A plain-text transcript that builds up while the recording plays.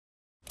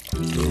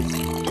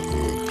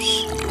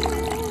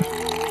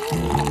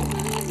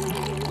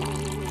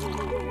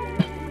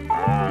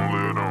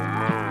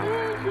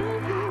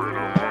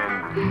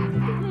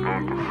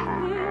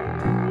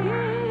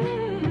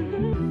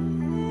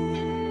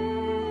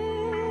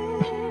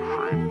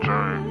YNEWALK,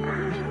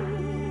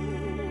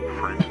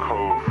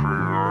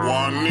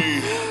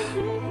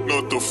 know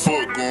what the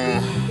fuck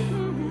going?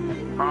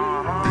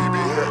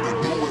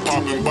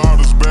 Popping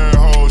bottles, bad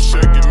hoes,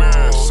 shaking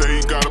ass. Say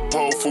he got a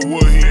pole for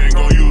what, he ain't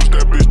gon' use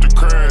that bitch to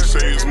crash.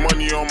 Say it's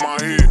money on my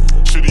head,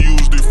 shoulda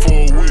used it for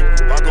a whip.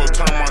 I go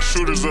turn my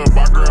shooters up,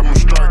 I grab them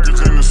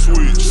strikers in the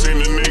switch. Seen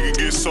a nigga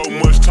get so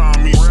much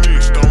time, he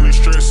snitched. Only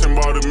stressing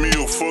about a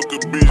meal, fuck a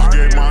bitch.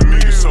 Gave my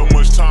nigga so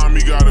much time,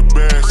 he got a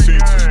bad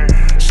sentence.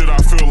 Shit, I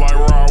feel like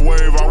Rod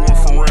Wave, I went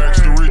from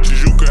rags to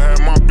riches. You could have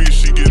my bitch,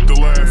 she get the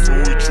laughing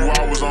with you.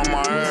 I was on my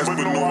ass, but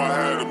knew I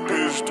had a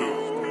pistol.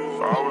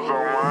 I was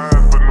on my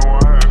ass, but knew I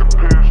had a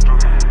pistol.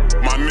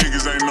 My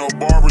niggas ain't no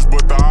barbers,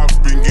 but the ops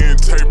been getting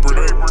tapered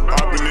up.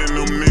 I been in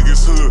them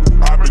niggas' hood,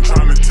 I been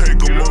trying to take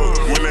them up.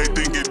 When they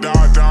think it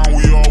died down,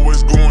 we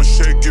always go and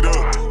shake it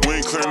up.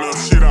 We ain't clearing up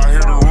shit, I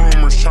hear the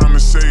rumors trying to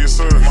say it's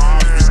us. My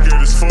ops be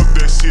scared as fuck,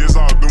 that shit's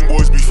out, them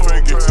boys be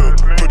faking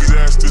tough. Put his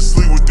ass to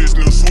sleep with this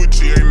new switch,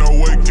 he ain't no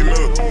waking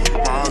up.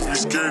 My ops be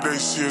scared, they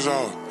shit's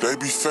out, they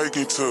be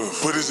faking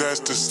tough. Put his ass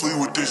to sleep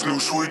with this new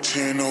switch,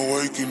 he ain't no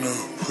waking up.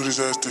 Put his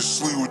ass to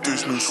sleep with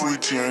this new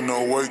switch, he ain't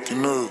no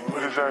waking up.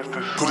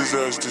 Put his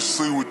ass to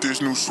sleep with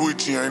this new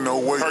switch, he ain't no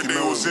waking up. Her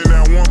they was in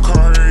that one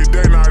car every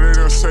day, now they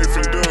done safe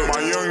and done.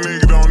 My young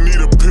nigga don't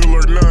need a pill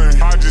or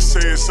nothing. I just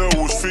say it's up,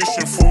 was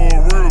fishing for a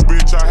real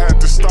bitch, I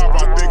had to stop,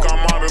 I think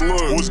I'm out of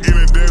luck. Was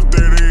getting death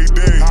there every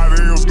day, how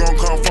they was gonna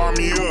come find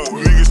me up.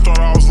 Niggas thought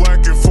I was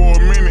lacking for a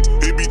minute,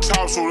 it be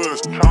chops with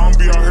us. I don't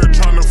be out here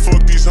trying to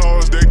fuck these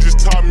hoes, they just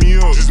top me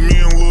up. Just me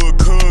and Lil'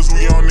 Cuz,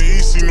 we on the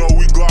east, you know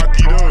we Glock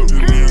it up.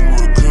 Just me and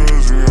Lil'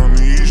 Cuz, we on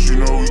the east, you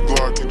know we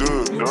Glock it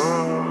up.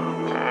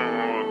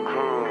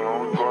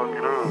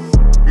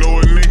 Know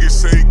a nigga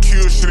say he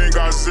killed, shit ain't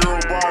got zero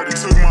body.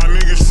 Took my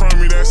niggas from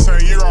me that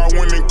same year, I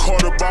went and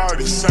caught a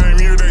body. Same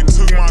year they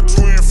took my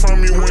twin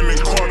from me, went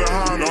and caught a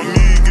Honda. No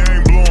need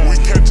game blowing, we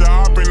catch a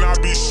op and I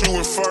be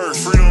shooting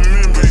first. Free them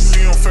members, they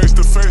see them face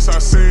to face, I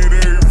say it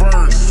every